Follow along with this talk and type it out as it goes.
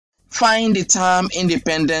Find the term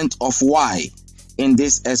independent of y in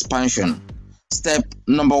this expansion. Step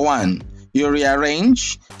number 1, you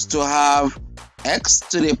rearrange to have x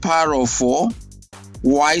to the power of 4,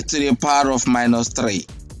 y to the power of minus 3,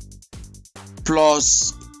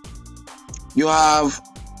 plus you have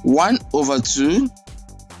 1 over 2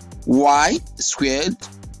 y squared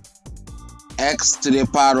x to the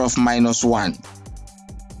power of minus 1,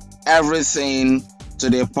 everything to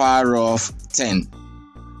the power of 10.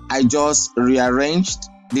 I just rearranged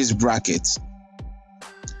this bracket.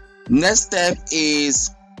 Next step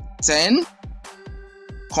is 10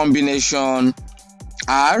 combination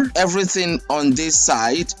r. Everything on this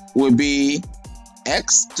side will be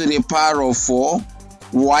x to the power of 4,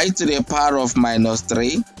 y to the power of minus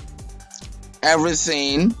 3,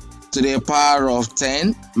 everything to the power of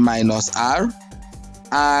 10 minus r,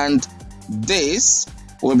 and this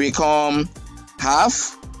will become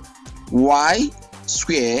half y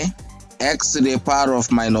square x to the power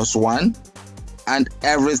of minus 1 and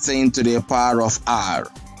everything to the power of r.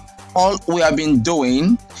 All we have been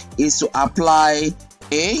doing is to apply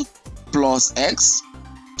a plus x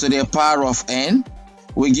to the power of n.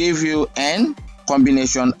 We give you n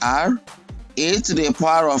combination r, a to the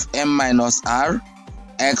power of m minus r,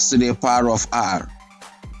 x to the power of r.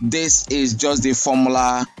 This is just the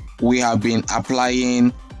formula we have been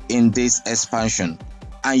applying in this expansion,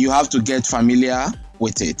 and you have to get familiar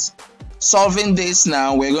with it. Solving this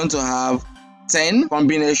now, we're going to have 10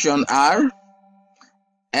 combination r,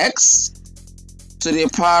 x to the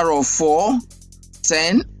power of 4,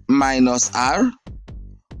 10 minus r,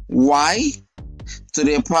 y to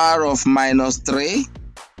the power of minus 3,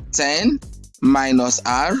 10 minus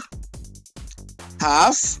r,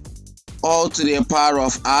 half all to the power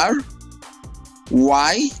of r,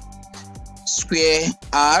 y square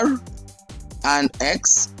r, and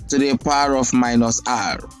x to the power of minus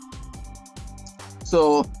r.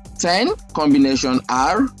 So 10 combination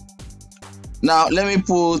r. Now let me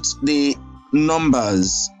put the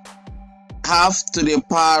numbers. Half to the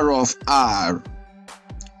power of r.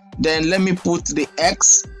 Then let me put the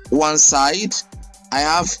x one side. I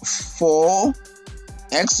have 4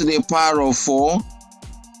 x to the power of 4.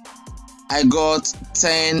 I got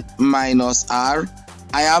 10 minus r.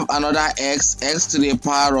 I have another x to the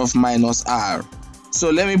power of minus r. So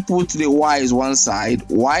let me put the y's one side.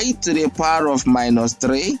 Y to the power of minus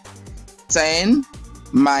 3, 10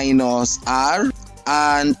 minus r,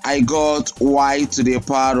 and I got y to the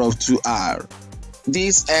power of 2r.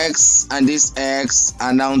 This x and this x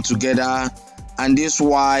are now together, and this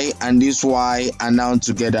y and this y are now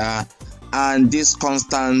together, and this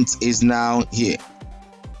constant is now here.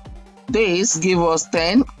 This gives us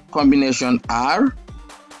 10 combination r,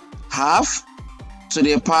 half to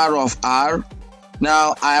the power of r.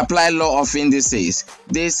 Now I apply law of indices.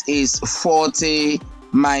 This is 40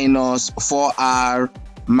 minus 4r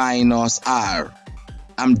minus r.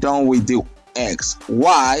 I'm done with the x.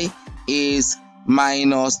 Y is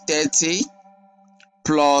minus 30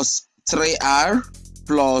 plus 3r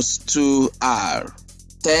plus 2r.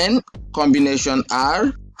 10 combination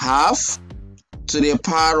r, half to the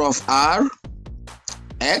power of r,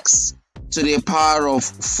 x to the power of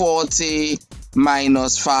 40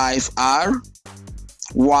 minus 5r,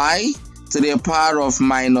 y to the power of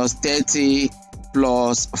minus 30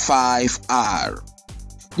 plus 5r.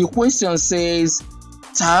 The question says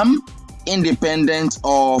term independent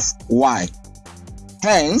of y.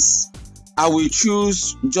 Hence, I will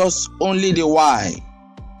choose just only the y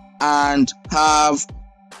and have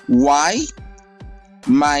y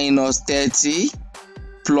minus 30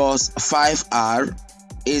 plus 5r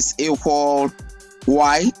is equal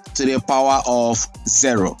y to the power of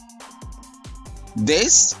 0.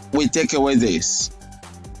 This will take away this.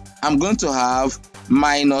 I'm going to have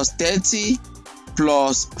minus 30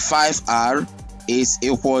 plus 5r is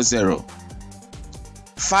equal 0.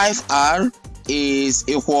 5r is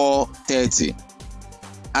equal 30,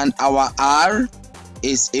 and our r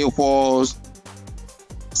is equal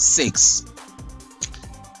 6.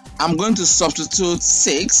 I'm going to substitute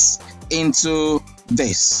 6 into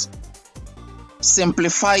this.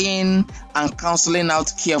 Simplifying and cancelling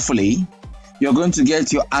out carefully, you're going to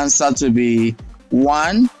get your answer to be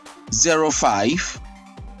 105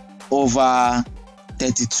 over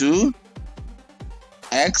 32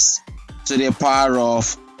 x to the power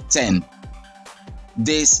of 10.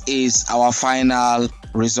 This is our final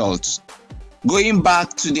result. Going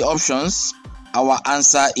back to the options, our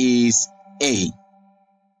answer is A.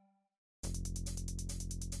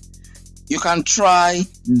 You can try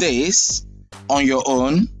this on your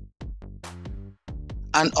own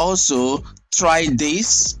and also try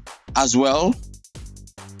this as well.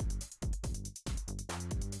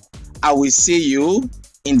 I will see you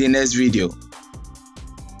in the next video.